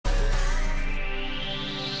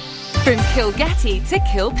From Kilgetty to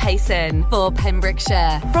Kilpayson for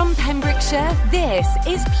Pembrokeshire. From Pembrokeshire, this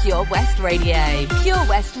is Pure West Radio. Pure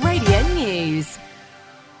West Radio News.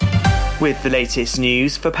 With the latest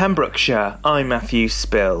news for Pembrokeshire, I'm Matthew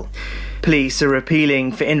Spill. Police are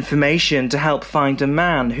appealing for information to help find a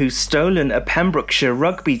man who's stolen a Pembrokeshire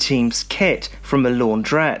rugby team's kit from a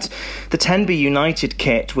laundrette. The Tenby United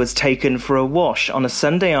kit was taken for a wash on a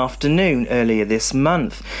Sunday afternoon earlier this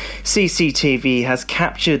month. CCTV has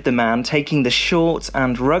captured the man taking the shorts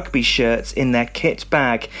and rugby shirts in their kit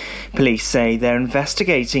bag. Police say they're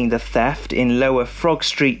investigating the theft in Lower Frog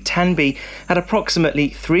Street, Tenby at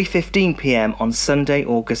approximately 3:15pm on Sunday,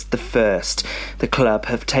 August the 1st. The club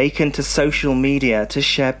have taken to social media to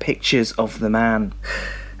share pictures of the man.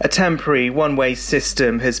 A temporary one-way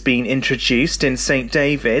system has been introduced in St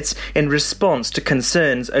David's in response to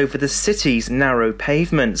concerns over the city's narrow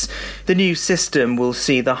pavements. The new system will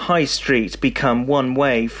see the High Street become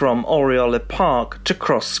one-way from Oriola Park to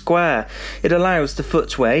Cross Square. It allows the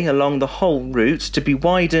footway along the whole route to be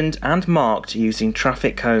widened and marked using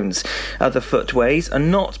traffic cones. Other footways are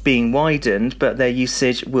not being widened, but their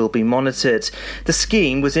usage will be monitored. The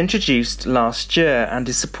scheme was introduced last year and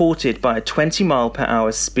is supported by a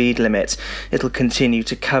 20-mile-per-hour speed limit. It'll continue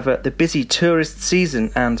to cover the busy tourist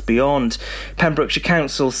season and beyond. Pembrokeshire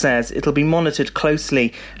Council says it'll be monitored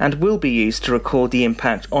closely and will be used to record the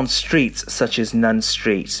impact on streets such as Nunn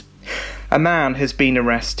Street. A man has been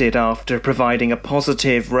arrested after providing a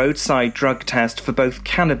positive roadside drug test for both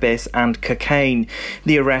cannabis and cocaine.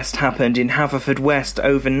 The arrest happened in Haverfordwest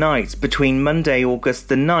overnight between Monday, August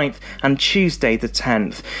the 9th and Tuesday the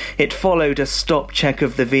 10th. It followed a stop check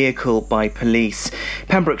of the vehicle by police.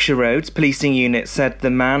 Pembrokeshire Roads Policing Unit said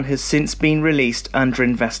the man has since been released under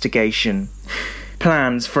investigation.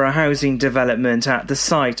 Plans for a housing development at the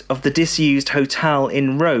site of the disused hotel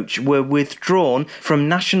in Roach were withdrawn from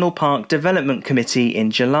National Park Development Committee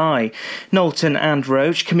in July. Knowlton and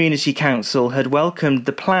Roach Community Council had welcomed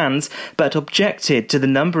the plans but objected to the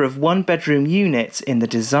number of one-bedroom units in the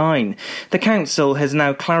design. The council has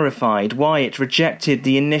now clarified why it rejected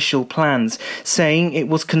the initial plans, saying it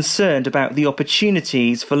was concerned about the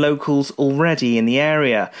opportunities for locals already in the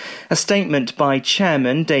area. A statement by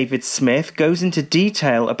Chairman David Smith goes into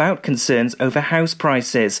detail about concerns over house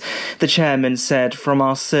prices. The chairman said, "From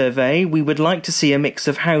our survey, we would like to see a mix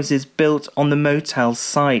of houses built on the motel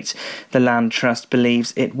site. The Land Trust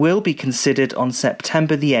believes it will be considered on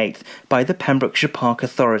September the 8th by the Pembrokeshire Park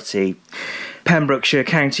Authority." Pembrokeshire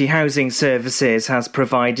County Housing Services has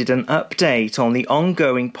provided an update on the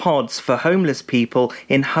ongoing pods for homeless people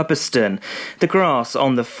in Hubberston. The grass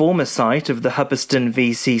on the former site of the Hubberston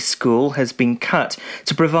VC School has been cut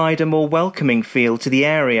to provide a more welcoming feel to the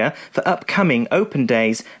area for upcoming open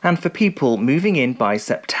days and for people moving in by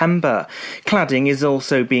September. Cladding is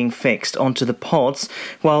also being fixed onto the pods,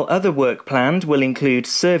 while other work planned will include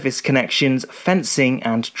service connections, fencing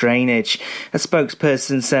and drainage. A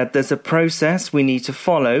spokesperson said there's a process we need to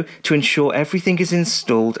follow to ensure everything is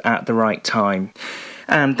installed at the right time.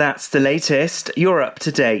 And that's the latest. You're up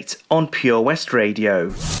to date on Pure West Radio.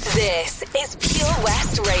 This is Pure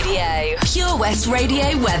West Radio. Pure West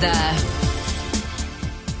Radio weather.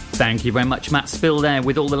 Thank you very much, Matt Spill there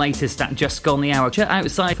with all the latest at just gone the hour.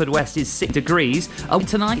 Outside for the west is 6 degrees.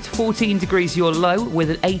 Tonight, 14 degrees your low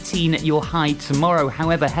with an 18 your high tomorrow.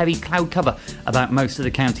 However, heavy cloud cover about most of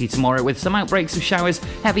the county tomorrow with some outbreaks of showers,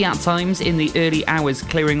 heavy at times in the early hours,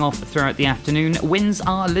 clearing off throughout the afternoon. Winds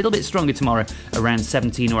are a little bit stronger tomorrow, around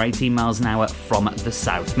 17 or 18 miles an hour from the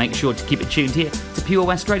south. Make sure to keep it tuned here to Pure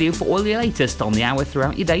West Radio for all the latest on the hour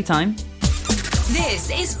throughout your daytime. This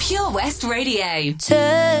is Pure West Radio.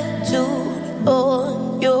 Tattooed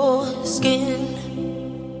on your skin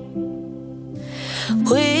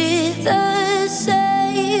with a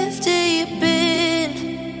safety pin.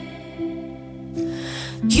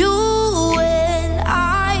 You and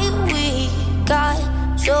I, we got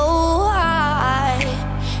so high,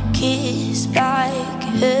 kissed like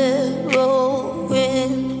heroin.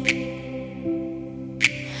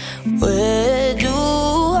 Where do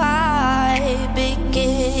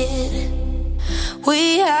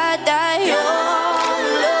we had that young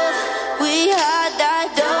love, we had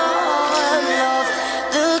that dumb love,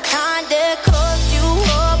 the kind that caught you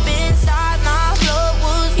up inside my blood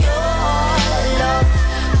was your love.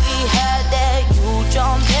 We had that you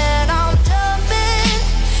jumping, I'm jumping,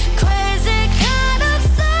 crazy kind of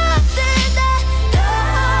something that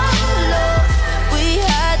don't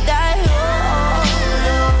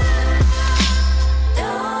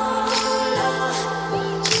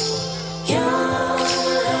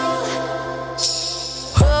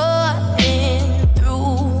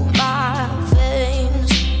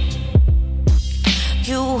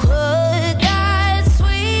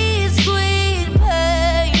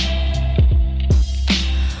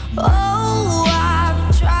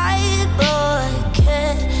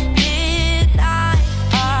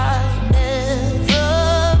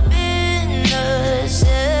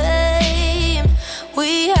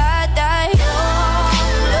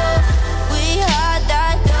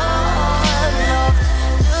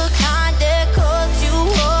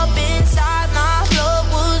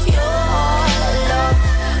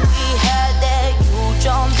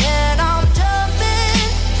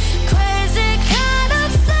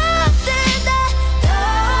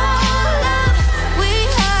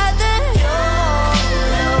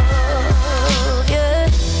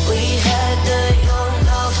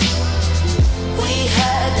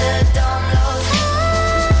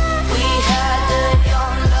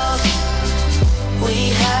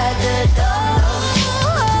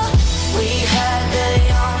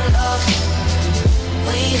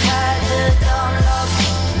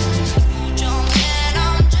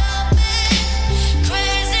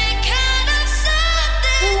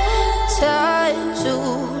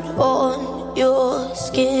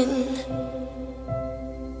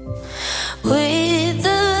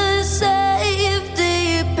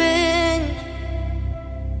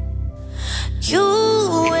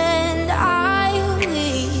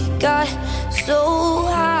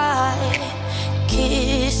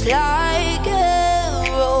just like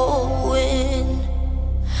heroin.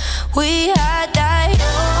 We had that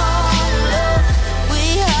young love,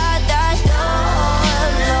 we had that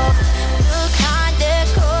young love. The kind that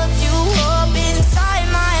cuts you up inside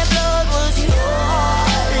my blood was your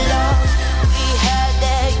love. We had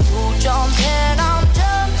that you jumping, I'm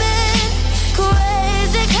jumping,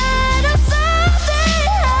 crazy kind of something.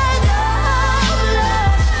 That young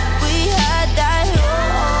love, we had that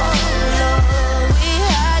young love, we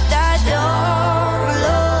had that young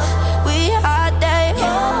love, we had that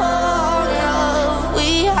young love,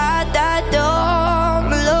 we had that young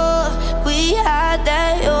love, we had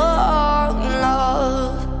that young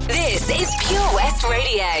love. This is Pure West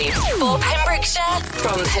Radio for Pembrokeshire,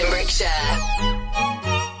 from Pembrokeshire.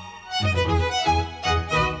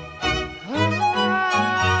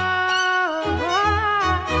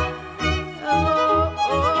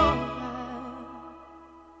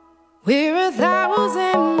 We're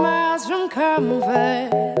 1,000 miles from comfort.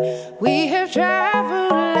 We have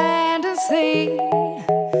traveled land and sea.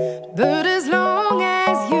 But as long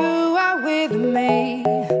as you are with me,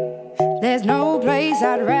 there's no place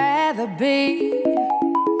I'd rather be.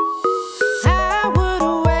 I would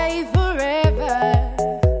away forever,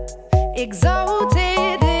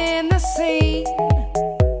 exalted in the sea.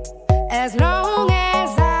 As long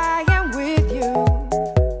as I am with you,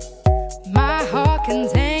 my heart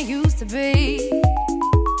continues to beat.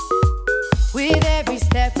 With every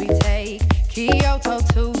step we take, Kyoto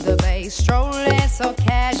to the bay, strolling so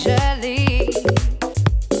casually.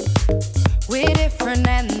 We're different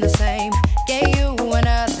and the same, gave you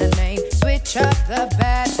another name, switch up the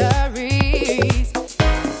batteries.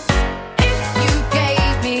 If you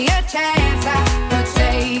gave me a chance, I would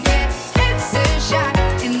take it. It's a shot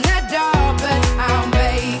in the dark, but I'll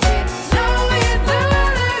make it. Knowing the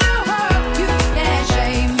little hope, you can't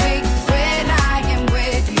shame me. When I am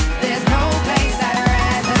with you, there's no place I'd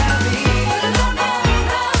rather be. No, no,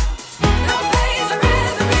 no, no place I'd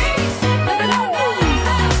rather be. No, no, no, no,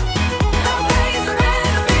 no place I'd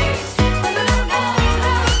rather be. No, no, no,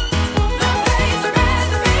 no, no place I'd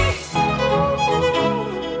rather be.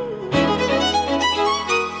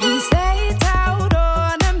 We set out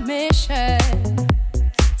on a mission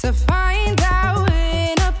to find our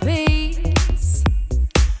inner peace,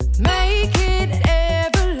 make it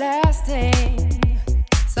everlasting,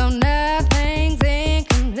 so nothing's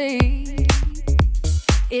incomplete.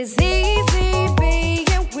 It's easy being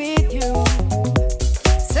with you,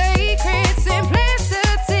 sacred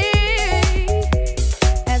simplicity.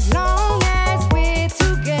 As long as we're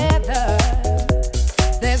together,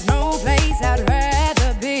 there's no place I'd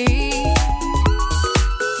rather be.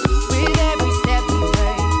 With every step we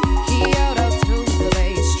take, Kyoto to the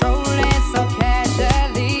bay, strolling so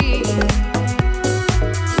casually.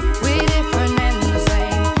 We're different and the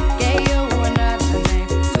same, gave you another name,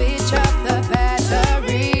 switch up the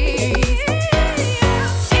batteries.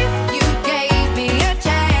 If you gave me a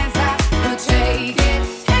chance, I would take it.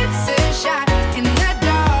 It's a shot in the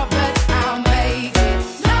dark, but I'll make it.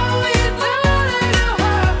 Knowing the little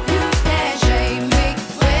hope, you can't shame me.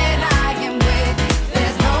 When I am with you,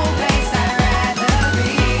 there's no place I'd rather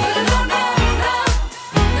be. No, no, no,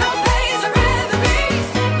 no place I'd rather be.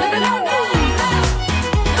 No, no, no, no,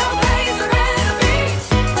 no place I'd rather be.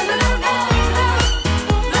 No, no, no, no,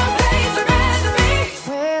 no place I'd rather be.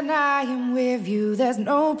 When I am with you, there's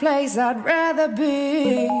no place I'd rather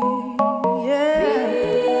be. Yeah.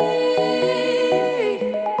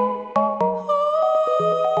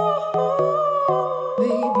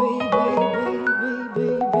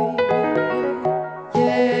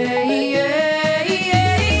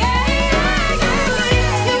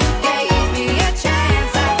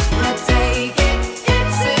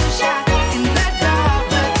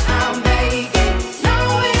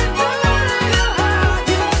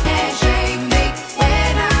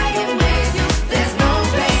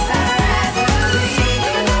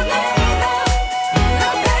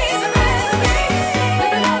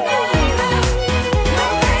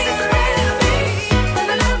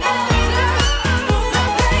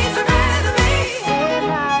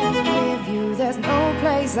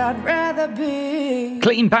 I'd rather be.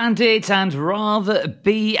 Clean Bandit and Rather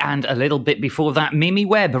Be, and a little bit before that, Mimi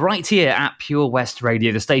Webb, right here at Pure West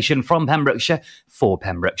Radio, the station from Pembrokeshire for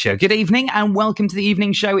Pembrokeshire. Good evening and welcome to the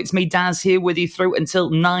evening show. It's me, Daz, here with you through until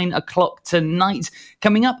 9 o'clock tonight.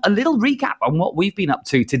 Coming up, a little recap on what we've been up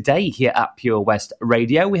to today here at Pure West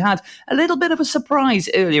Radio. We had a little bit of a surprise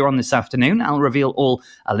earlier on this afternoon. I'll reveal all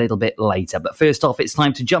a little bit later. But first off, it's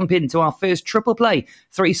time to jump into our first triple play.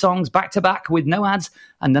 3 songs back to back with no ads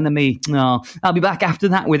and none of me. Oh, I'll be back after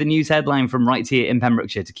that with a news headline from right here in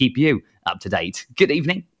Pembrokeshire to keep you up to date. Good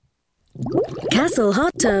evening. Castle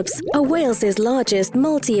Hot Tubs are Wales's largest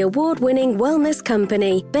multi-award-winning wellness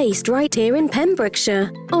company based right here in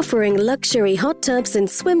Pembrokeshire, offering luxury hot tubs and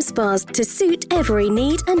swim spas to suit every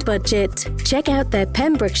need and budget. Check out their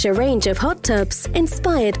Pembrokeshire range of hot tubs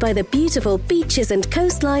inspired by the beautiful beaches and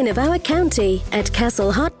coastline of our county at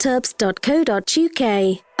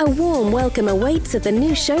castlehottubs.co.uk. A warm welcome awaits at the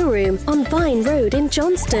new showroom on Vine Road in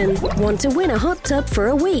Johnston. Want to win a hot tub for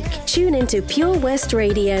a week? Tune into Pure West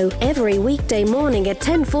Radio every weekday morning at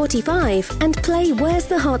 10:45 and play Where's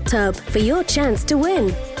the Hot Tub for your chance to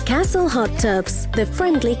win. Castle Hot Tubs, the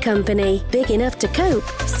friendly company, big enough to cope,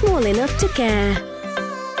 small enough to care.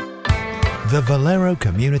 The Valero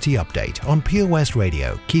Community Update on Pure West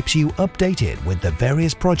Radio keeps you updated with the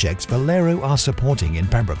various projects Valero are supporting in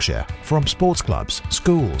Pembrokeshire, from sports clubs,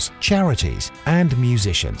 schools, charities and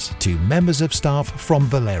musicians to members of staff from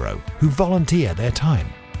Valero who volunteer their time.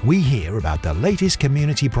 We hear about the latest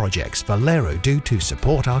community projects Valero do to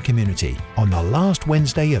support our community on the last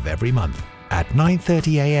Wednesday of every month at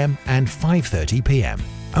 9:30 a.m. and 5:30 p.m.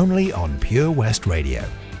 only on Pure West Radio.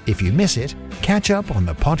 If you miss it, catch up on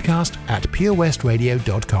the podcast at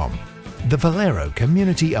purewestradio.com. The Valero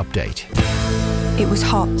Community Update. It was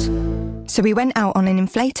hot, so we went out on an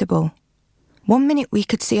inflatable. One minute we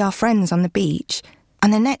could see our friends on the beach,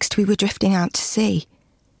 and the next we were drifting out to sea.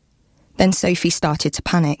 Then Sophie started to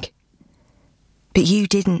panic. But you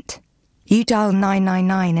didn't. You dialed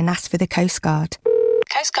 999 and asked for the Coast Guard.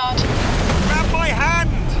 Coast Guard. Grab my hand!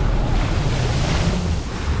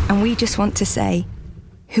 And we just want to say,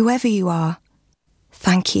 whoever you are,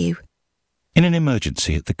 thank you. In an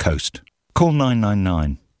emergency at the coast, call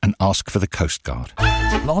 999 and ask for the Coast Guard.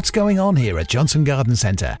 Lots going on here at Johnson Garden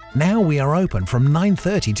Centre. Now we are open from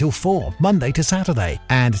 9:30 till 4, Monday to Saturday,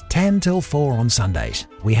 and 10 till 4 on Sundays.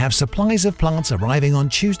 We have supplies of plants arriving on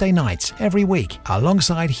Tuesday nights every week,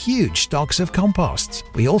 alongside huge stocks of composts.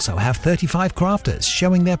 We also have 35 crafters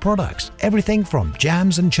showing their products, everything from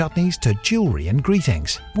jams and chutneys to jewellery and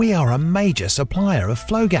greetings. We are a major supplier of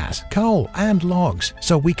flow gas, coal and logs,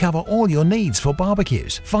 so we cover all your needs for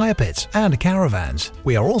barbecues, fire pits and caravans.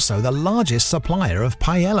 We are also the largest supplier of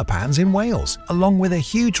paella pans in Wales, along with a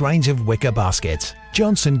huge range of wicker baskets.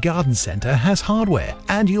 Johnson Garden Centre has hardware,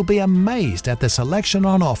 and you'll be amazed at the selection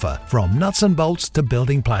on offer, from nuts and bolts to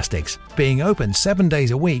building plastics. Being open 7 days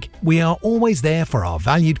a week, we are always there for our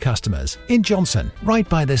valued customers. In Johnson, right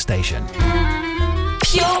by the station.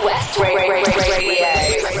 Pure West Radio.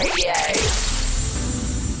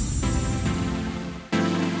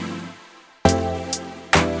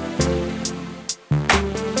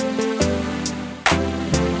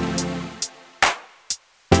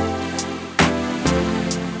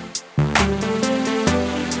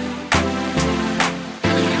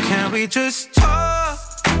 We just talk,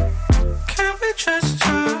 can we just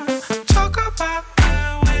talk about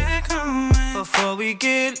where we're going before we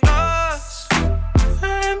get lost?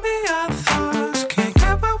 Let me our thoughts, can't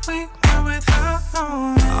get what we want without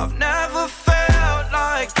knowing. I've never felt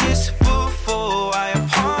like this before. I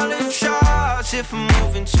apologize if I'm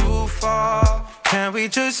moving too far. Can we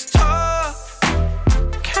just talk?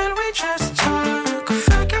 Can we just talk?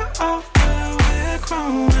 Figure out where we're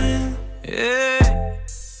growing. Yeah.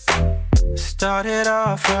 Started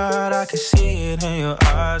off right, I can see it in your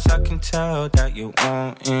eyes. I can tell that you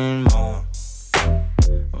wanting more.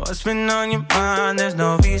 What's been on your mind? There's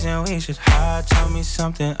no reason we should hide. Tell me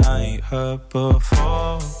something I ain't heard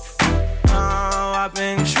before. Oh, I've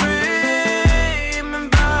been dreaming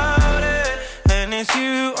about it, and it's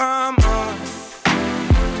you I'm on.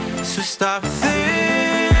 So stop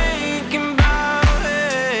thinking about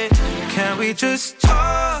it. Can we just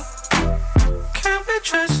talk? Can we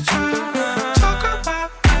just talk? Talk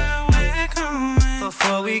about where we're going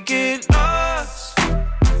before we get lost.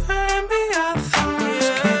 Let me our thoughts,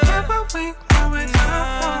 can't get what we want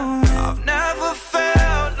without knowing. I've never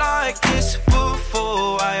felt like this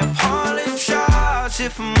before. I apologize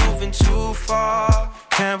if I'm moving too far.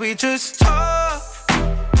 Can we just talk?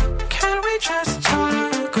 Can we just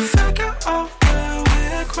talk? Figure out where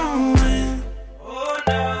we're growing. Oh,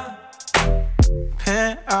 no.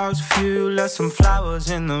 Penthouse view, left some flowers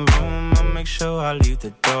in the room. I'll make sure I leave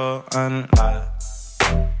the door unlocked.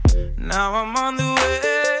 Now I'm on the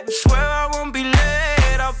way, swear I won't be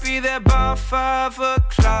late. I'll be there by 5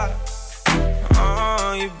 o'clock.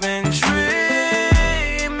 Oh, you've been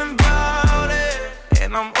dreaming about it,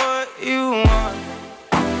 and I'm what you want.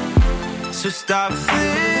 So stop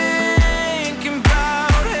thinking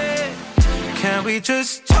about it. Can we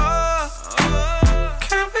just talk?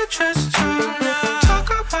 Can we just talk? Talk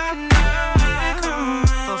about where we're going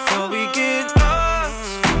before we get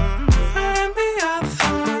lost. Let me our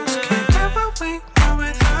thoughts, can't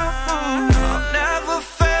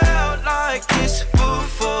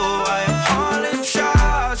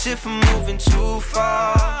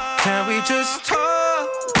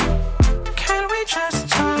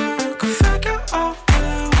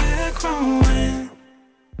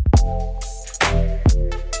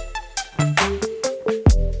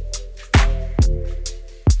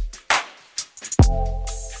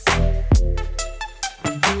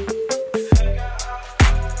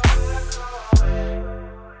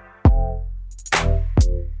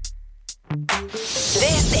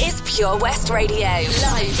West Radio,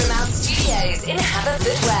 live from our studios in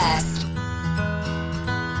Haverfordwest.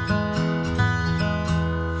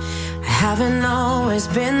 I haven't always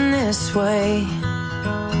been this way.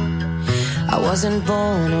 I wasn't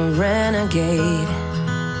born a renegade.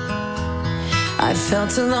 I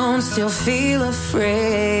felt alone, still feel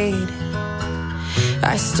afraid.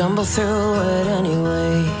 I stumble through it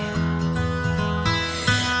anyway.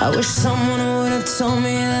 I wish someone would have told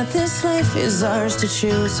me that this life is ours to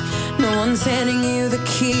choose. No one's handing you the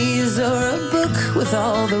keys or a book with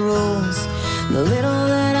all the rules. The little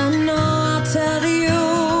that I know I'll tell you.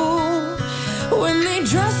 When they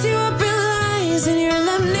dress you up in lies and you're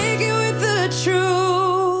left naked with the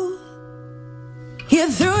truth, you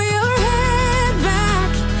threw your head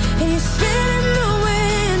back and you spit in the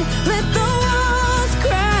wind. Let the walls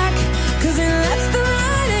crack, 'cause it lets the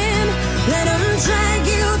light in. Let them drag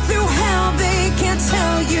you through hell. They can't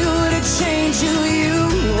tell you to change who you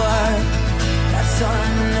are. That's all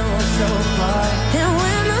I know so far. And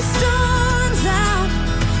when the storm's out,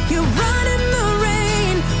 you run in the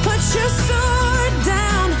rain. Put your sword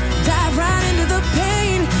down, dive right into the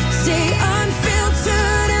pain. Stay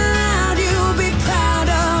unfiltered and loud. You'll be proud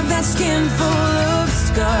of that skin full of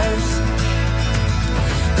scars.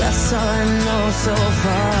 That's all I know so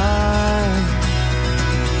far.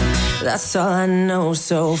 That's all I know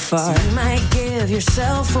so far. So you might give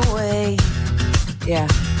yourself away, yeah,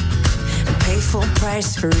 and pay full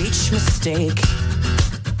price for each mistake.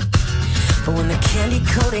 But when the candy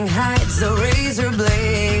coating hides the razor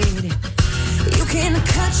blade, you can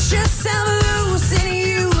cut yourself loose and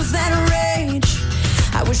use that rage.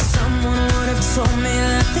 I wish someone would have told me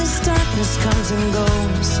that this darkness comes and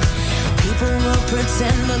goes. People will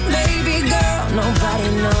pretend, but baby girl, nobody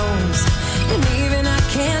knows. And even I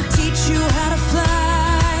can't teach you how to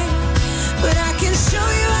fly, but I can show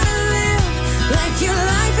you how to live like your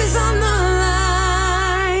life is on the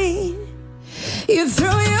line. You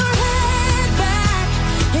throw your head back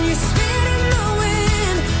and you spit in the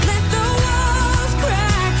wind. Let the walls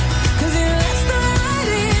crack, 'cause it lets the light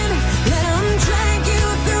in. Let them drag you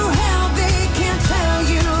through hell. They can't tell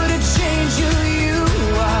you to change who you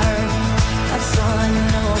are. That's all I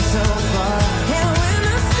know so far. And when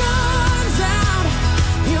the storm's out,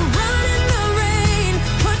 you run in the rain.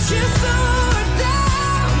 Put your sword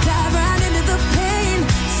down, dive right into the pain.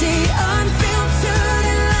 Stay unfiltered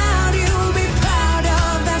and loud. You'll be proud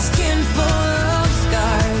of that skin full of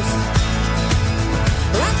scars.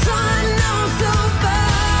 That's all I know so far.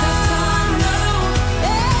 That's all I know.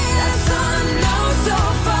 Hey, that's all I know so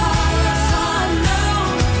far. That's all I know.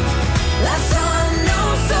 That's all I know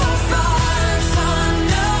so far. That's all I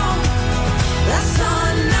know. That's all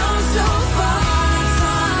I know so far. That's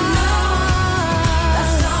all I know.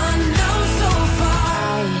 That's all I know so far.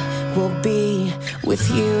 I will be with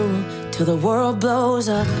you till the world blows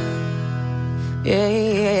up.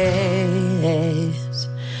 Yes.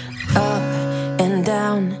 Up and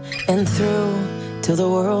down and through till the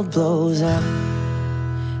world blows up.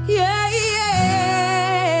 Yeah,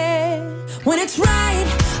 yeah. When it's right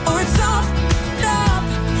or it's off, up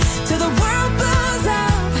till the world blows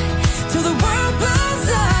up, till the world blows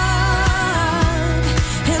up,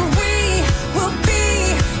 and we will be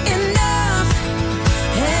enough.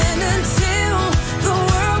 And until the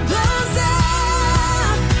world blows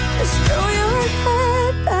up, just throw your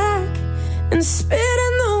head back and spit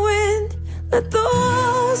in the wind. Let the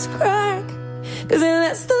walls crack, 'cause it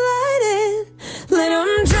lets the light in. Let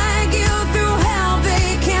them drag you through hell. They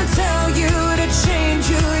can't tell you to change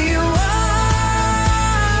who you are.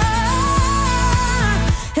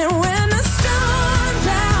 And when the storm's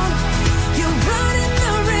out, you run in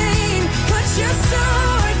the rain. Put your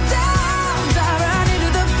sword down, dive right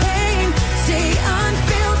into the pain. Stay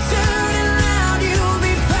unfiltered and loud. You'll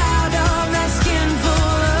be proud of that skin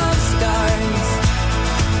full of scars.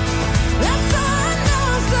 That's all I know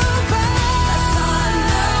so far. That's all I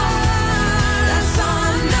know. That's all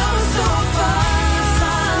I know so far. That's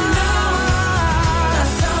all I know.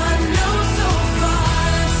 That's all I know so far.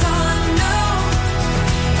 That's all I know.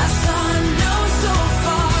 That's all I know so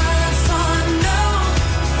far. That's all I know.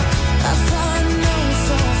 That's all I know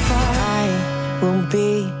so far. I will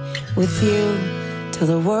be with you till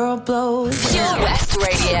the world blows up. Pure West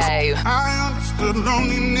Radio. I understood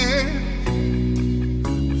loneliness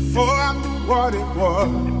before I knew what it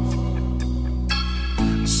was.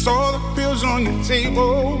 I saw the bills on your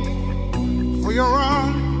table for your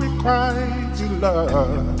unrequited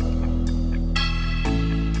love.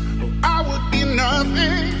 I would be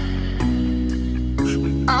nothing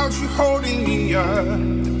without you holding me up.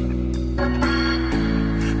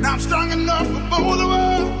 Now I'm strong enough for both of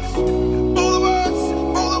us, both of us,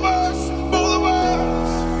 both of us, both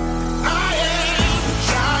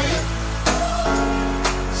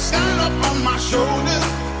up on my shoulders.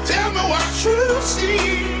 Tell me what you see.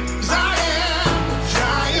 'Cause I am a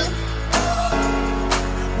giant.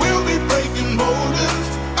 We'll be breaking boulders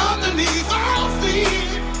underneath our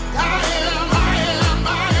feet. I am a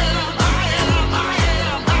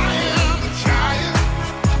giant.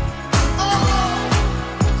 Oh,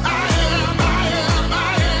 I am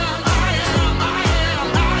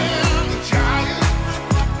a giant.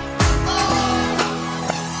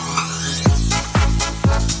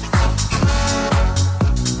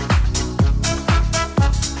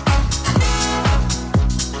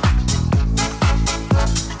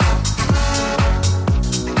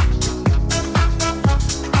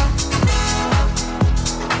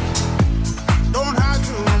 Don't hide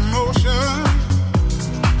your emotion.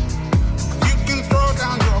 You can throw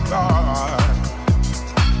down your guard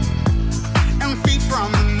and feed from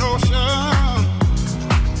the notion.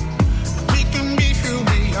 We can be who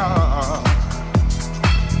we are.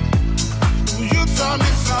 You taught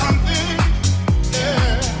me something,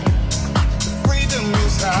 yeah. Freedom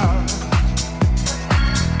is ours.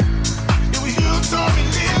 It was you who taught me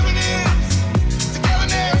living is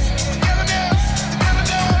togetherness.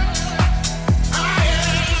 I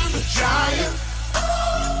am a giant.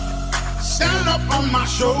 Stand up on my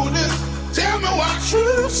shoulders. Tell me what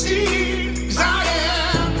you see. 'Cause I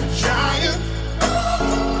am a giant.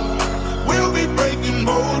 We'll be breaking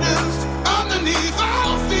boulders underneath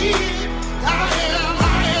our feet. I am a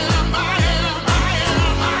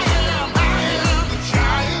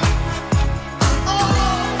giant. Oh,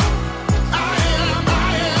 I am a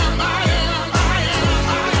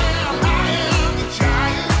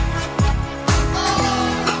giant.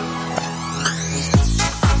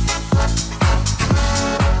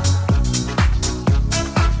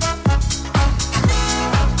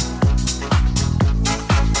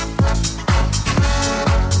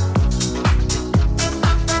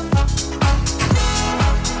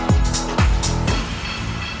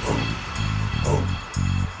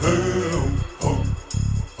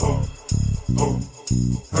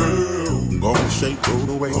 I'm gonna shake, roll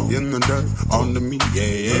the weight in the dirt under me,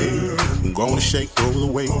 yeah. I'm gonna shake, roll the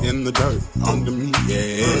weight in the dirt under me,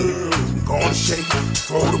 yeah. I'm gonna shake,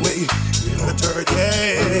 throw the weight in the dirt,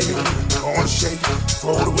 yeah. I'm gonna shake,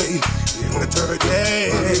 throw the weight in the dirt, yeah.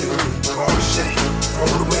 I'm gonna shake, throw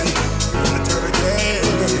the weight in the dirt, yeah.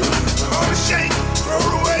 I'm gonna shake, throw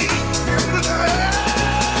the weight in the dirt.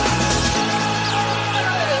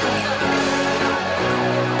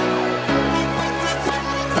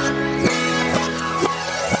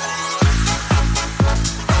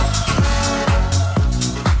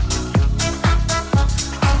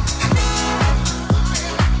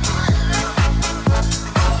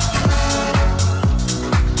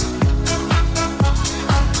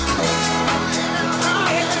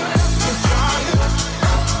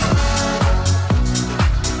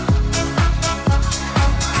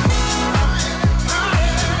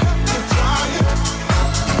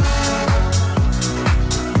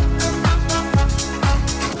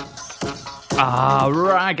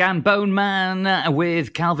 Rag and Bone Man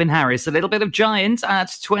with Calvin Harris. A little bit of Giant at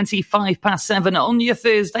 7:25 on your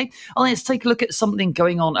Thursday. Well, let's take a look at something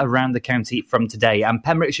going on around the county from today. And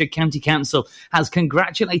Pembrokeshire County Council has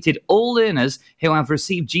congratulated all learners who have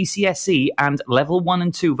received GCSE and Level 1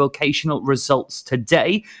 and 2 vocational results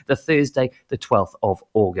today, the Thursday, the 12th of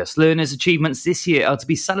August. Learners' achievements this year are to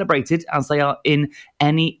be celebrated as they are in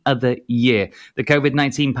any other year. The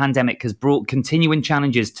COVID-19 pandemic has brought continuing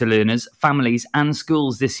challenges to learners, families and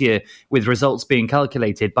schools this year, with results being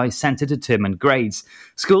calculated by centre-determined grades.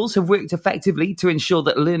 Schools have worked effectively to ensure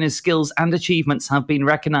that learners' skills and achievements have been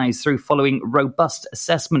recognised through following robust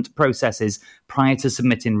assessment processes prior to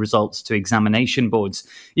submitting results to examination boards.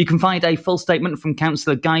 You can find a full statement from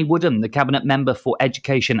Councillor Guy Woodham, the Cabinet Member for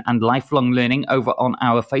Education and Lifelong Learning, over on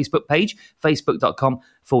our Facebook page,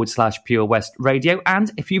 facebook.com/Pure West Radio.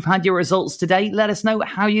 And if you've had your results today, let us know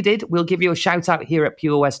how you did. We'll give you a shout out here at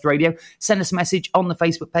Pure West Radio. Send us a message on the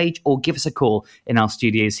Facebook page or give us a call in our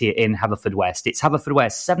studios here in Haverfordwest. It's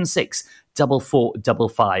Haverfordwest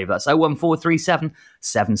 764455. That's 01437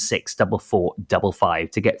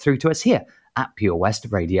 764455 to get through to us here at Pure West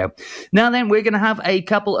Radio. Now then, we're going to have a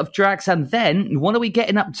couple of tracks, and then what are we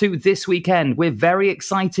getting up to this weekend? We're very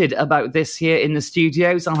excited about this here in the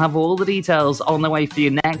studios. I'll have all the details on the way for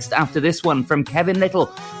you next after this one from Kevin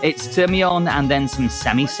Little. It's Turn Me On, and then some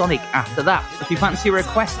Semisonic after that. If you fancy a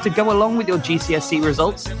request to go along with your GCSE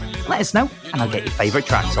results, let us know and I'll get your favourite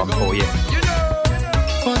tracks on for you.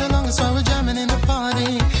 For the longest while we're jamming in the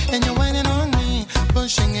party, and you're waiting on me,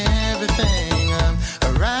 pushing everything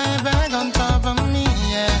right back on top of me,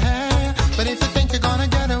 yeah. But if you think you're gonna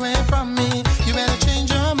get away from me, you better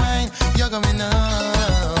change your mind,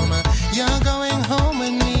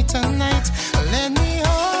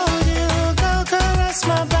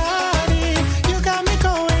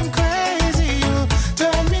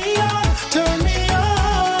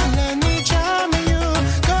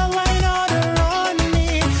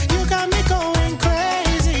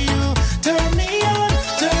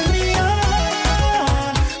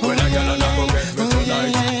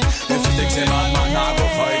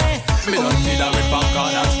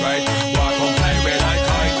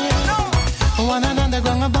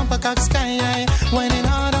 cock sky high, whining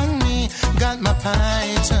hard on me. Got my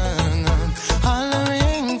python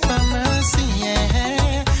hollering for mercy,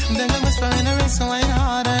 yeah. Then I whisper in her ear, so whine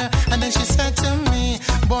harder. And then she said to me,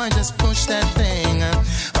 boy, just push that thing,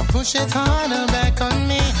 push it harder back on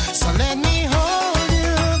me. So let me hold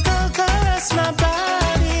you, girl, caress my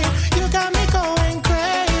body. You got me going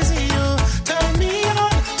crazy. You turn me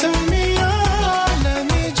on, turn me on. Let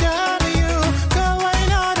me jam you, go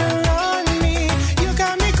wine harder on me. You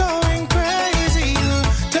got me going crazy. You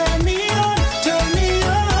turn me on,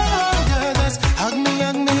 girl, just hug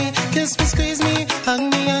me, kiss me, squeeze me, hug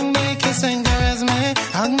me, kiss and caress me,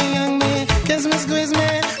 hug me, kiss me, squeeze me,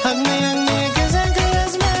 hug me, kiss and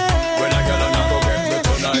caress me. When I get on, I go get me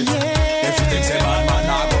tonight. Yeah. If she thinks a man,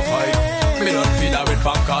 I go fight. Me don't feed her with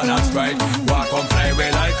popcorn and Sprite. Walk on, play way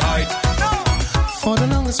like height. For the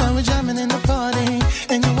longest while we're jamming in the party,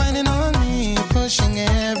 and you're whining on me, pushing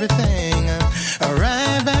everything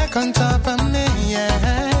right back on top of me,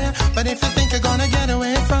 yeah. But if you think you're gonna get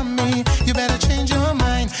away from me, you better change your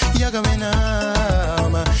mind. You're going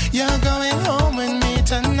home, you're going home with me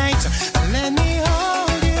tonight. Let me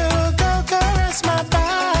hold you, go caress my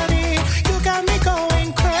body. You got me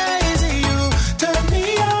going crazy. You turn me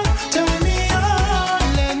on,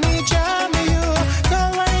 let me jam you, go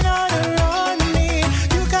right harder on me.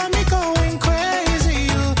 You got me going crazy.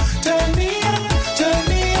 You turn me on,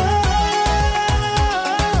 yeah.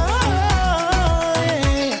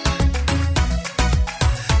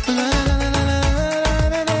 La, la, la, la, la,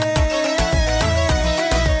 la, la.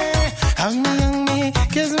 Hug me,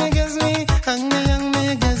 kiss me, hug me,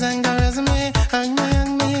 kiss and caress me, hug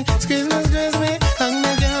me, squeeze me, hug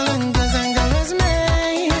me, girl, and kiss and caress me.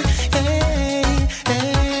 Hey,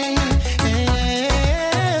 hey, hey,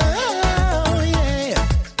 oh, yeah.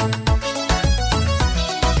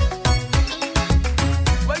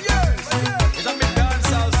 Well, yes, it's a big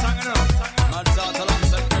dancehall song, you know. Mad's out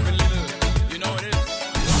alongside Kevin Little. You know what it is.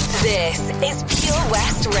 This is Pure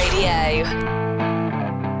West Radio.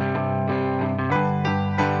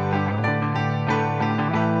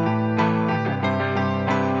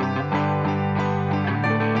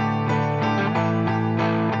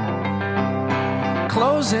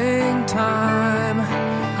 Closing time.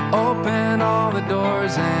 Open all the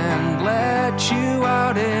doors and let you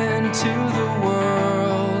out into the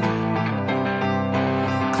world.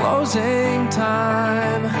 Closing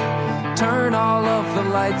time. Turn all of the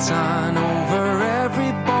lights on over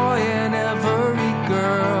every boy and every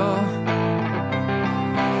girl.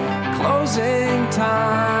 Closing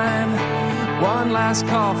time. One last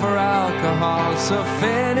call for alcohol, so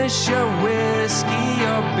finish your whiskey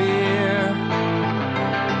or beer.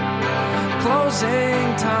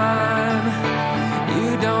 Closing time.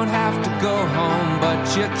 You don't have to go home,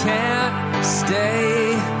 but you can't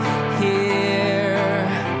stay here.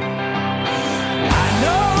 I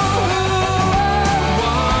know who I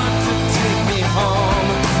want to take me home.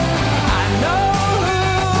 I know who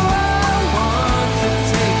I want to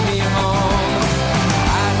take me home.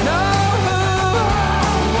 I know who I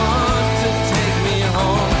want to take me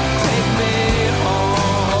home. Take me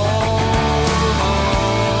home.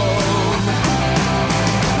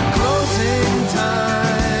 Closing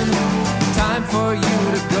time. Time for you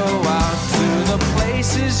to go out to the place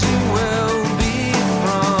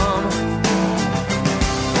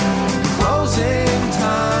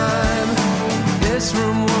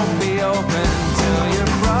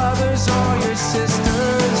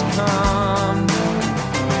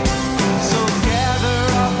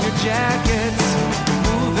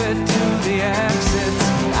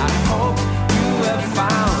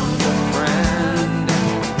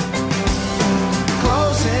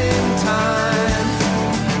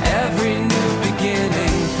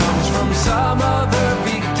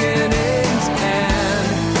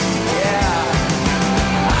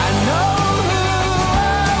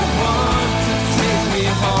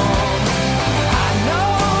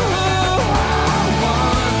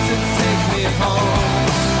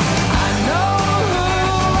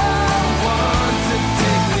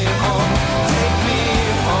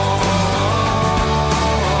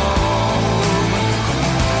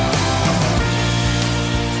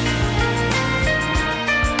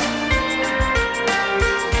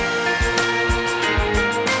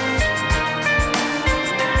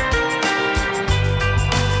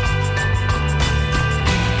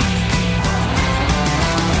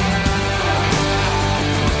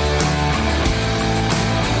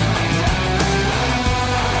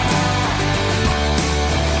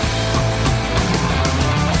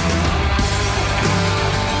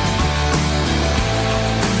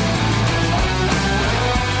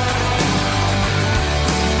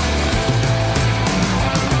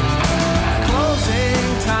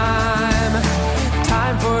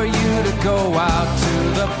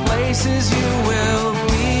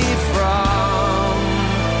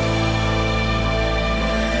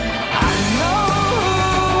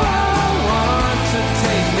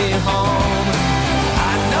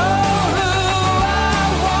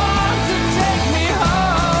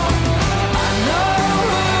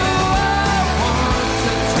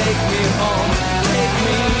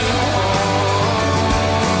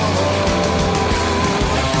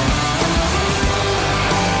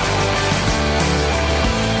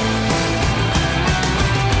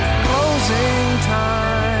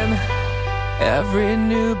Every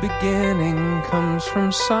new beginning comes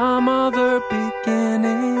from some other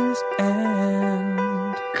beginning's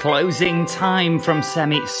end. Closing time from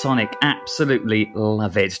Semisonic. Absolutely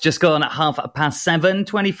love it. Just gone at 7:30,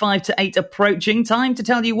 25 to 8 approaching. Time to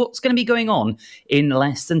tell you what's going to be going on in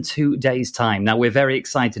less than 2 days' time. Now, we're very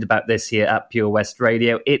excited about this here at Pure West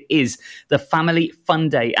Radio. It is the Family Fun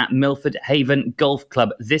Day at Milford Haven Golf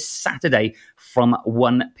Club this Saturday from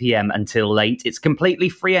 1 p.m. until late. It's completely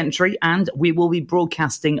free entry, and we will be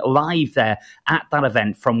broadcasting live there at that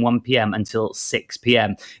event from 1 p.m. until 6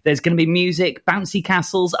 p.m. There's going to be music, bouncy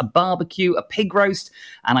castles, a barbecue, a pig roast,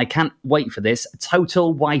 and I can't wait for this,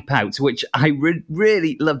 Total Wipeout, which I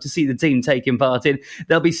really love to see the team taking part in.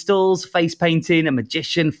 There'll be stalls, face painting, a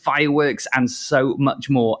magician, fireworks, and so much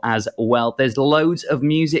more as well. There's loads of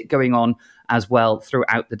music going on as well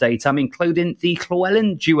throughout the daytime, including the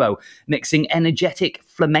Llewellyn duo, mixing energetic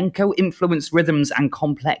flamenco-influenced rhythms and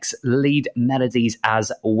complex lead melodies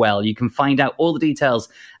as well. You can find out all the details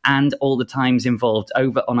and all the times involved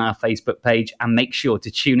over on our Facebook page, and make sure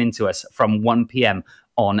to tune into us from 1 p.m.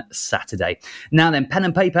 on Saturday. Now then, pen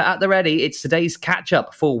and paper at the ready. It's today's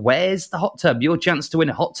catch-up for Where's the Hot Tub? Your chance to win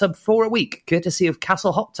a hot tub for a week, courtesy of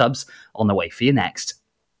Castle Hot Tubs, on the way for you next.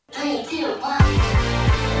 3, 2, 1.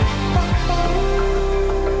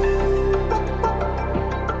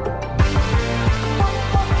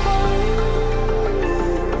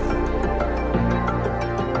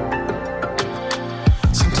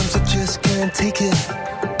 Can't take it.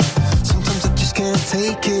 Sometimes I just can't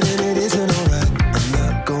take it, and it isn't alright. I'm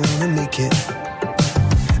not gonna make it,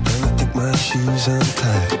 and I think my shoes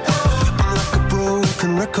untied. I'm like a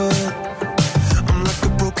broken record. I'm like a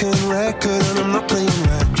broken record, and I'm not playing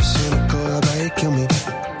right. Just cynical, I kill me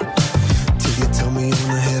till you tell me on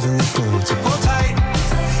the heavenly phone to hold tight.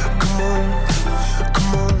 Come on,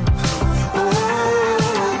 come on.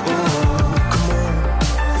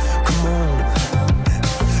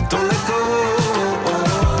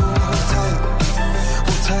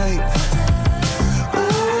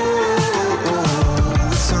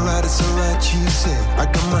 I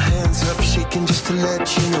got my hands up shaking just to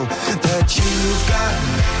let you know that you've got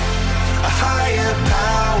a higher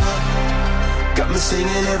power. Got me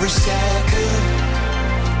singing every second,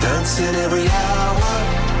 dancing every hour.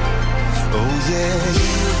 Oh yeah,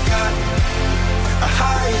 you've got a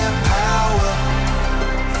higher power,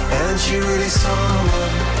 and you're really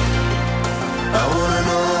someone I wanna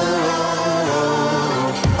know.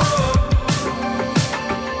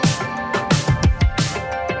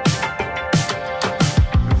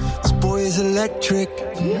 Electric.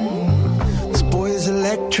 This boy is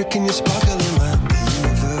electric, and you're sparkling like the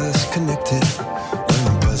universe connected. And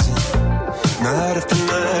I'm buzzing night after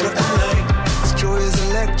night after night. This joy is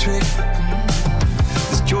electric.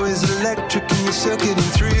 This joy is electric, and you're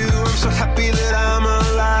circuiting through. I'm so happy that I'm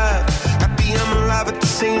alive. Happy I'm alive at the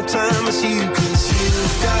same time as you, 'cause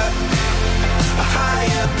you've got a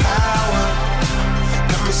higher power.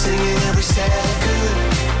 Got me singing every second,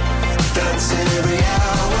 dancing every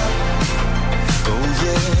hour. Oh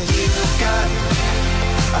yeah, you've got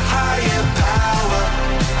a higher power,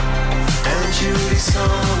 and you're really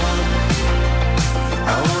someone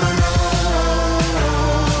I wanna know.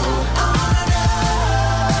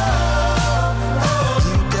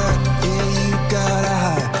 You got, yeah, you got a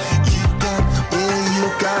high. You got, yeah, you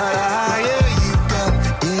got a high. Yeah, you got,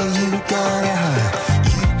 yeah, you got a high.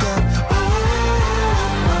 You got, oh,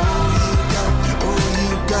 you got, oh,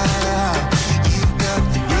 you got a high. You got,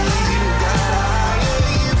 yeah,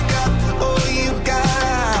 you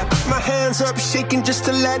got my hands up shaking just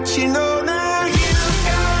to let you know now you've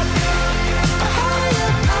got a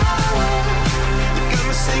higher power. You got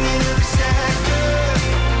me singing every second,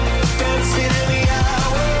 dancing every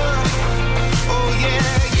hour. Oh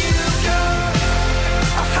yeah, you've got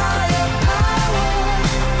a higher power.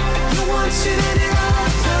 You want it in your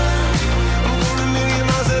lifetime. I'm going a million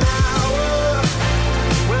miles an hour.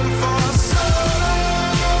 When for so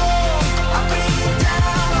long I've been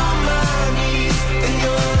down on my knees in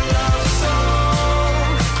your love song.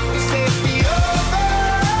 Say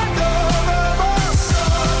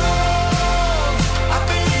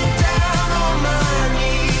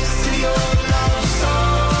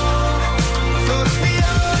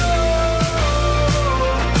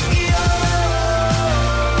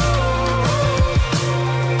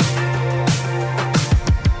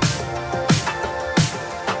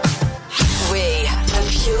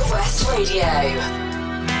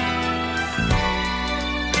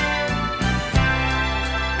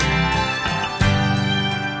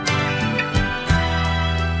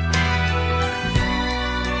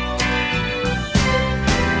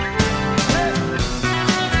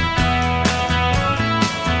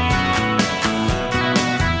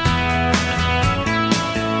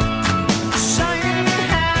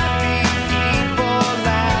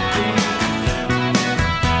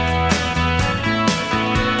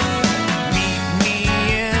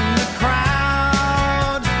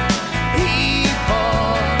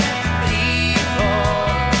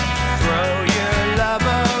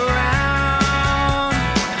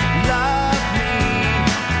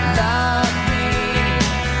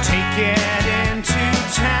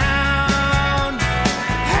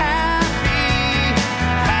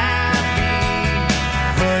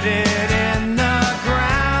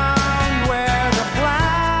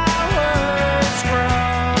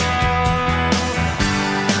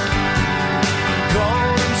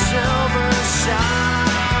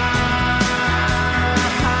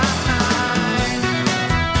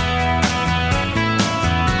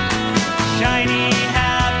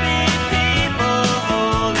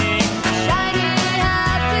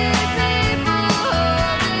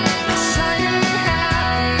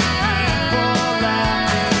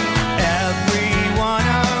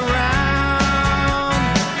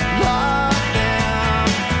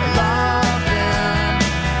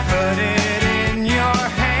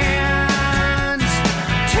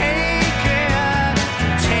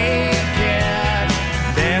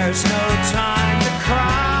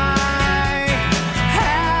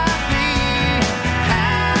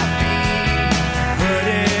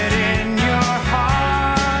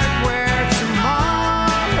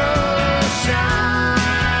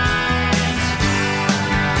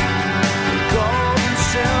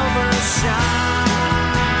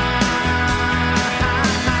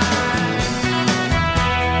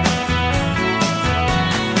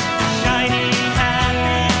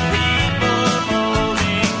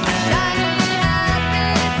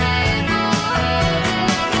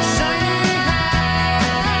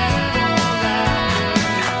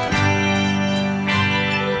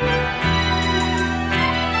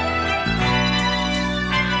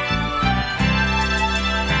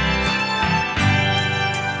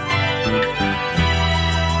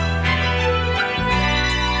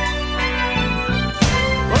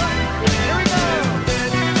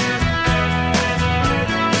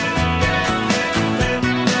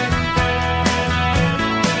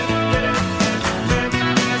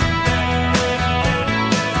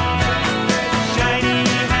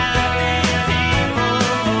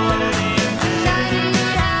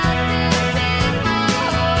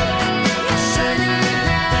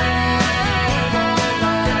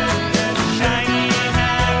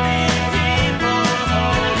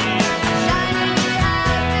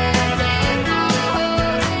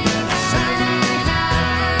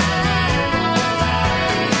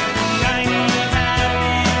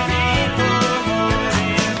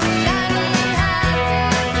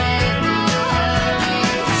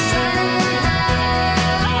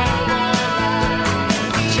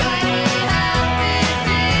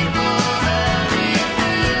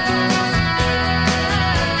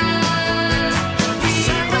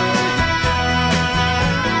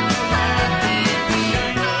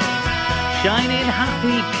Shining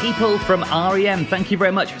Happy People from R.E.M. Thank you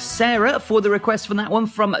very much, Sarah, for the request for that one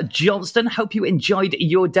from Johnston. Hope you enjoyed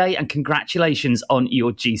your day and congratulations on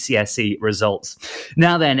your GCSE results.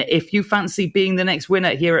 Now then, if you fancy being the next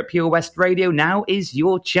winner here at Pure West Radio, now is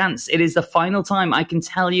your chance. It is the final time I can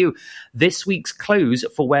tell you this week's clues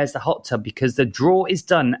for Where's the Hot Tub, because the draw is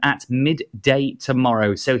done at midday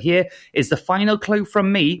tomorrow. So here is the final clue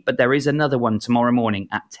from me, but there is another one tomorrow morning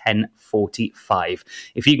at 10:45.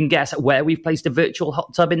 If you can guess where we've placed a virtual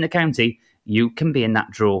hot tub in the county, you can be in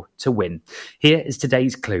that draw to win. Here is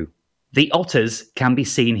today's clue. The otters can be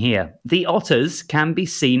seen here. The otters can be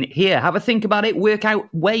seen here. Have a think about it. Work out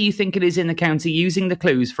where you think it is in the county using the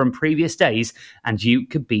clues from previous days, and you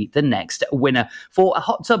could be the next winner for a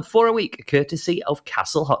hot tub for a week, courtesy of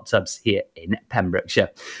Castle Hot Tubs here in Pembrokeshire.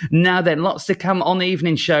 Now then, lots to come on the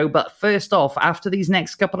evening show, but first off, after these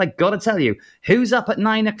next couple, I gotta tell you, who's up at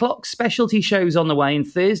 9 o'clock? Specialty shows on the way, and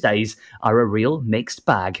Thursdays are a real mixed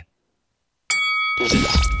bag.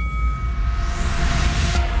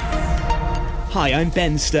 Hi, I'm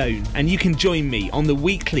Ben Stone, and you can join me on the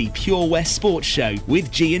weekly Pure West Sports Show with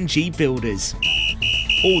G&G Builders.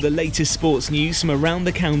 All the latest sports news from around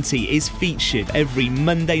the county is featured every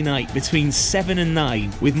Monday night between 7 and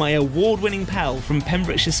 9 with my award-winning pal from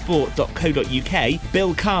PembrokeshireSport.co.uk,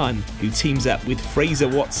 Bill Kahn, who teams up with Fraser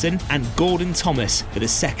Watson and Gordon Thomas for the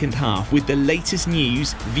second half with the latest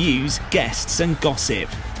news, views, guests and gossip.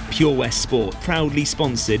 Pure West Sport, proudly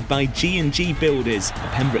sponsored by G&G Builders, a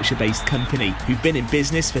Pembrokeshire-based company who've been in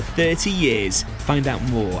business for 30 years. Find out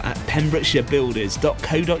more at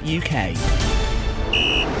pembrokeshirebuilders.co.uk.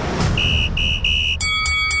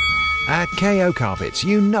 At KO Carpets,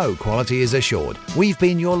 you know quality is assured. We've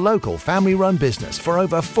been your local family-run business for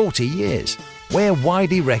over 40 years. We're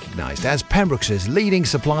widely recognised as Pembrokeshire's leading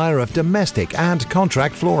supplier of domestic and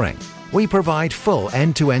contract flooring. We provide full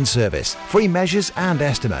end-to-end service, free measures and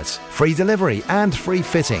estimates, free delivery and free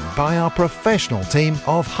fitting by our professional team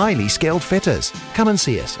of highly skilled fitters. Come and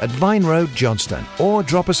see us at Vine Road, Johnston, or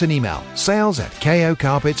drop us an email,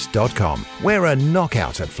 sales@kocarpets.com. We're a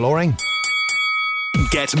knockout at flooring.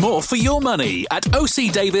 Get more for your money at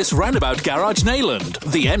OC Davis Roundabout Garage Neyland,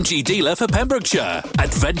 the MG dealer for Pembrokeshire.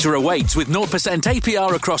 Adventure awaits with 0%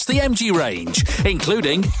 APR across the MG range,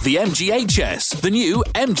 including the MGHS, the new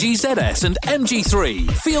MGZS and MG3.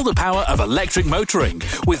 Feel the power of electric motoring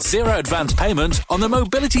with zero advance payment on the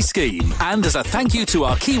mobility scheme. And as a thank you to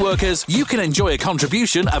our key workers, you can enjoy a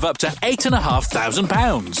contribution of up to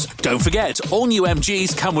 £8,500. Don't forget, all new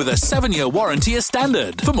MGs come with a 7-year warranty as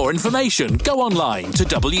standard. For more information, go online to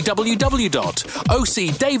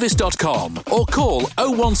www.ocdavis.com or call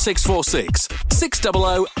 01646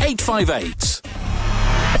 600 858.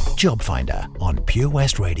 Job Finder on Pure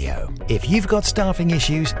West Radio. If you've got staffing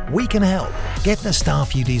issues, we can help. Get the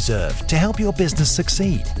staff you deserve to help your business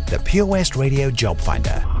succeed. The Pure West Radio Job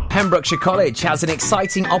Finder. Pembrokeshire College has an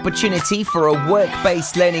exciting opportunity for a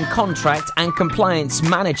work-based learning contract and compliance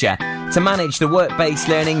manager to manage the work-based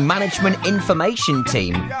learning management information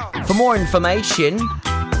team. For more information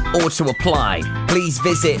or to apply, please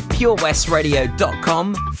visit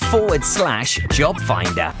purewestradio.com/job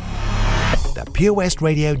finder. The Pure West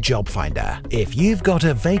Radio Job Finder. If you've got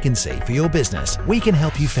a vacancy for your business, we can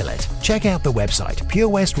help you fill it. Check out the website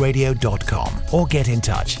purewestradio.com or get in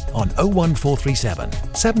touch on 01437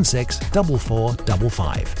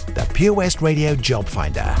 764455. The Pure West Radio Job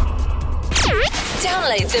Finder.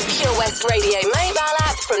 Download the Pure West Radio mobile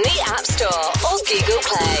app from the App Store or Google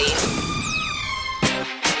Play.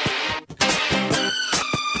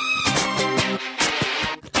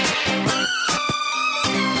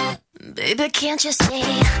 Baby, can't you see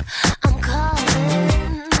I'm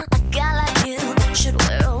calling? A guy like you should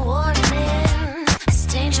wear a warning. It's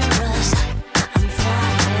dangerous, I'm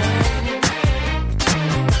falling.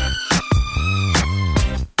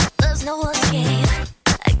 There's no escape,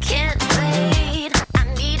 I can't wait. I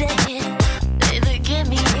need a hit, baby, give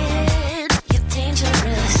me it. You're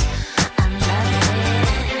dangerous, I'm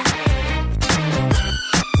loving it.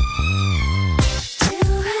 Do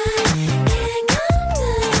I can't come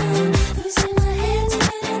down? Losing my head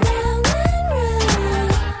spinning round.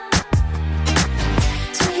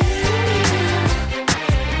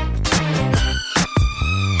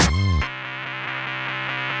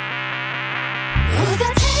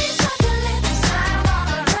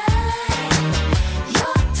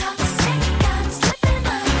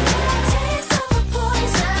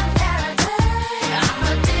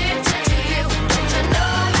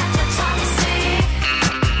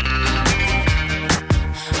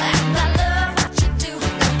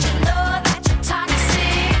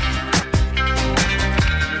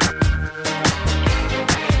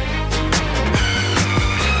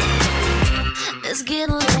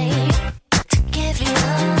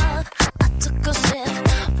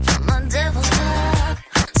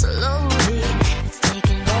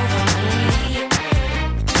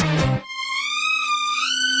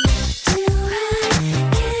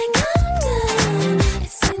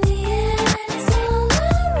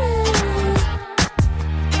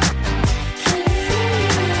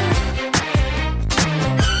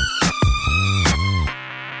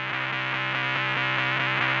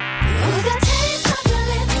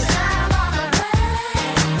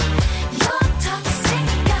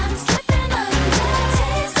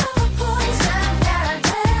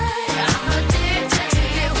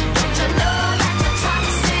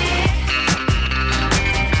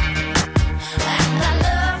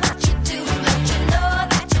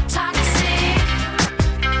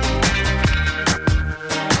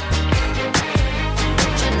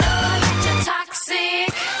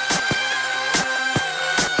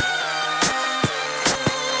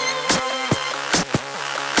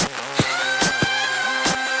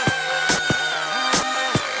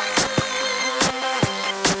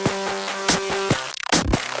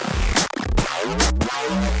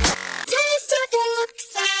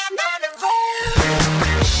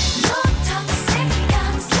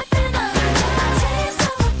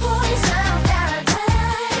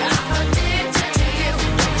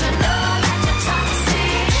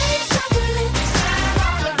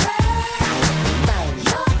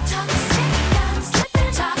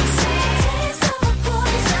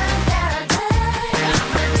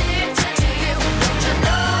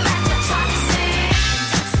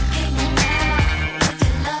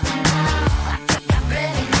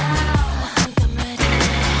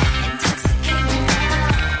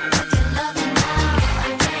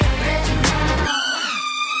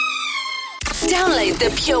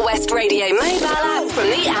 Radio mobile app from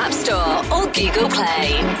the App Store or Google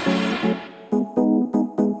Play.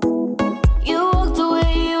 You walked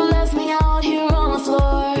away, you left me out here on the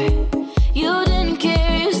floor. You didn't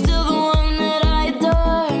care, you're still the one that I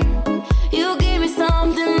adore. You gave me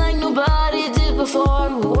something like nobody did before.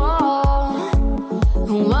 Whoa,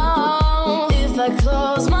 whoa. If I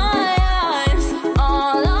close my eyes,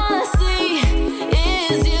 all I see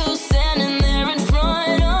is you standing there in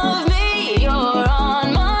front of me. You're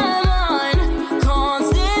on my mind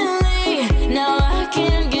constantly. Now I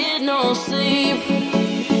can't get no sleep.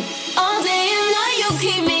 All day and night you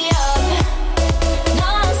keep me up,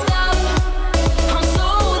 non-stop. I'm so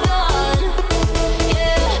done.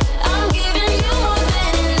 Yeah, I'm giving you more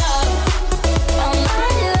than enough. Oh my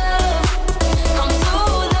love, I'm so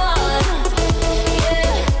done.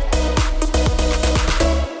 Yeah,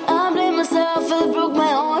 I blame myself, I broke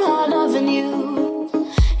my own heart loving you.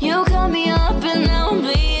 You cut me up and now I'm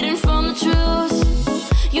bleeding from the truth.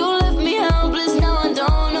 You left me helpless, now I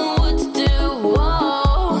don't know what to do.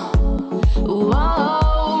 Whoa,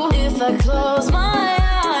 whoa. If I close my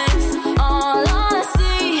eyes, all I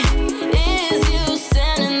see is you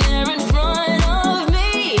standing there in front of me.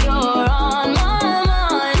 You're on my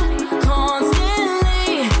mind constantly.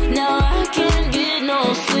 Now I can't get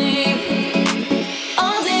no sleep.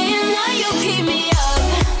 All day and night you keep me up,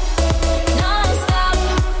 non-stop.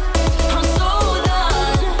 I'm so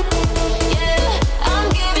done. Yeah, I'm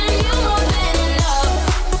giving you more than enough.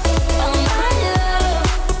 Oh my love,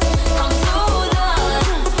 I'm so done.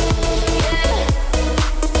 Yeah.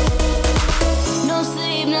 No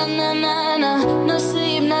sleep, na na na na. No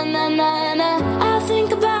sleep, na na na na. I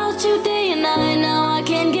think about you day and night. Now I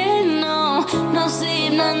can't get no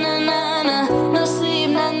sleep, na na na na. No sleep,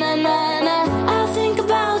 na na na na. I think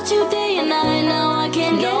about you day and night. Now I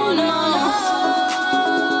can't get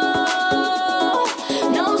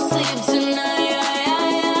no sleep tonight.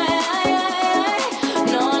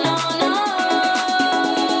 No, no, no.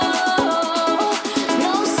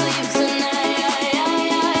 No sleep tonight.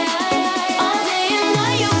 All day and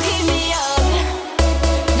night you keep me up,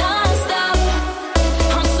 non-stop.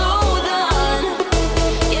 I'm so done.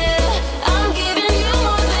 Yeah, I'm giving you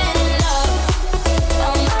more than enough.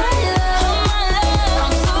 Oh my love,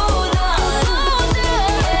 I'm so done.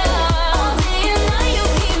 Yeah, all day and night you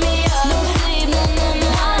keep me up. No sleep, na na na.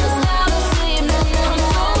 Non-stop, no sleep, na na. I'm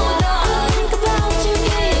so done. I think about you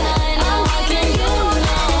day and night. Now I can't get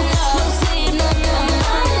no sleep, na na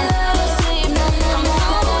na. No sleep, na na. I'm so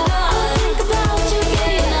done. I think about you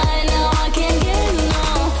day and night. Now I can't get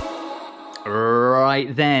no. Right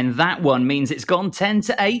then, that one means it's gone 10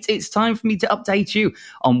 to 8. It's time for me to update you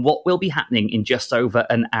on what will be happening in just over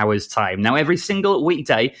an hour's time. Now, every single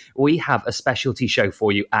weekday, we have a specialty show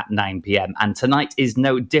for you at 9 p.m. And tonight is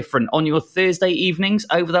no different. On your Thursday evenings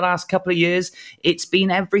over the last couple of years, it's been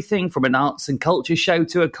everything from an arts and culture show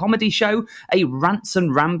to a comedy show, a rants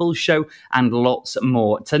and rambles show, and lots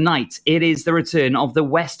more. Tonight, it is the return of the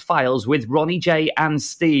West Files with Ronnie J and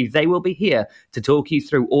Steve. They will be here to talk you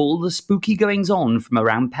through all the spooky goings-on from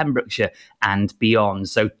around Pembrokeshire and beyond.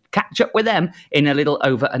 So catch up with them in a little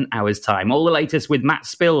over an hour's time. All the latest with Matt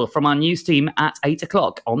Spill from our news team at 8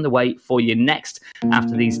 o'clock on the way for you next.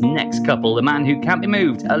 After these next couple, the man who can't be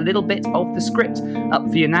moved, a little bit of the script up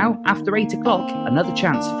for you now. After 8 o'clock, another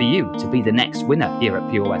chance for you to be the next winner here at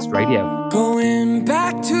Pure West Radio. Going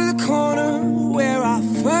back to the corner where I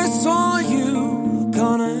first saw you.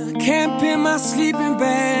 Gonna camp in my sleeping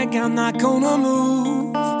bag, I'm not gonna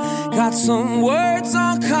move. Got some words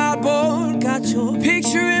on cardboard, got your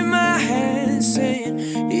picture in my hand, saying,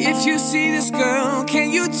 if you see this girl, can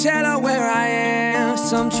you tell her where I am?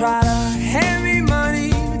 Some try to hand me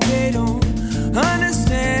money, but they don't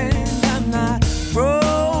understand. I'm not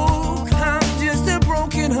broke, I'm just a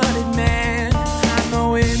broken-hearted man. I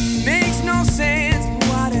know it makes no sense, but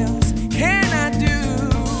what else can I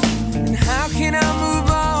do? And how can I move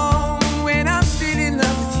on when I'm still in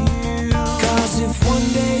love with you? 'Cause if one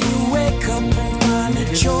day you wake up and find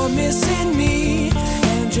that you're missing me,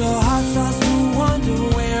 and your heart starts to wonder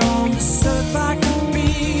where on this earth I could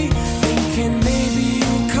be, thinking maybe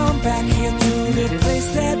you'll come back here to the place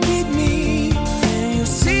that beat me, and you'll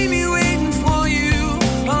see me waiting for you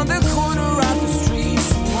on the corner of the street.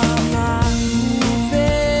 So I'm not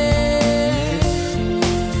moving,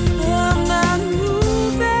 I'm not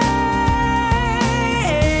moving.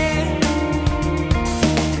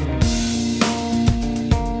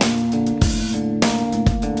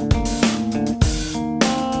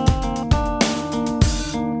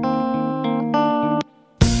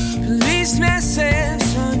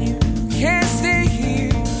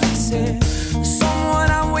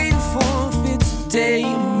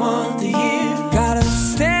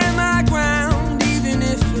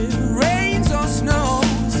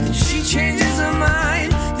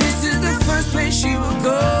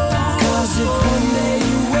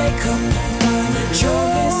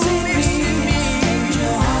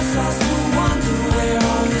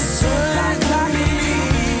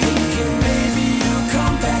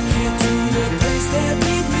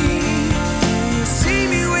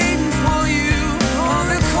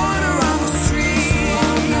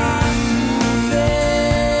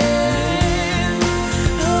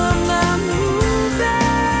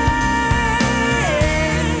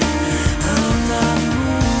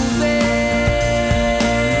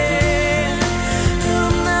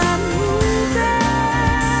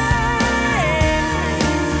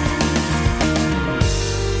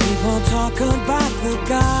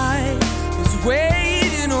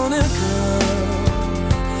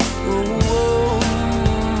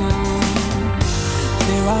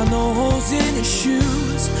 his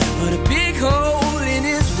shoes, but a big hole in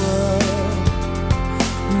his world.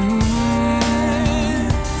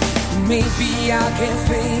 Maybe I'll get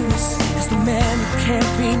famous as the man who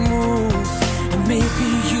can't be moved. And maybe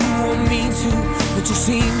you want me to, but you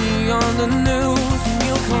see me on the news and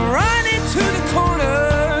you'll come running to the corner,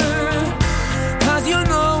 'cause you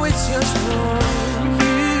know it's just wrong.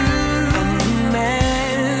 I'm the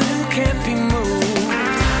man who can't be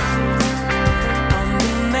moved. I'm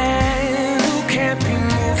the man who can't be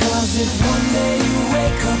moved. 'Cause if one day you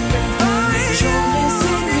wake up and find that you're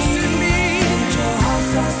missing me, and your heart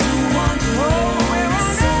starts to wonder, oh, where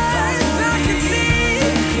on earth I could be,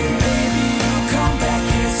 thinking maybe you'll come back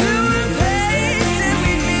here to the place that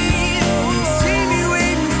we meet. See me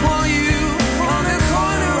waiting for you on the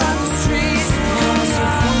corner of the street. 'Cause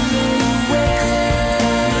if one day you wake up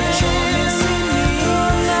and you're missing me, and your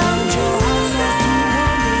heart starts to wonder, where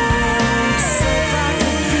on earth I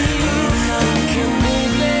could be, thinking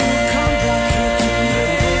maybe you'll come back here to the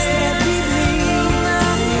place that we meet.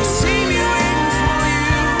 You'll see me waiting for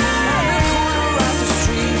you on the corner of the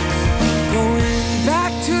street. Going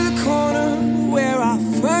back to the corner where I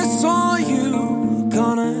first saw you.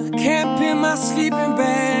 Gonna camp in my sleeping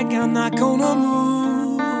bag, I'm not gonna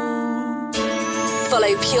move.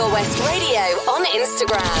 Follow Pure West Radio on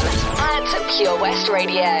Instagram @Pure West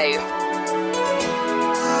Radio.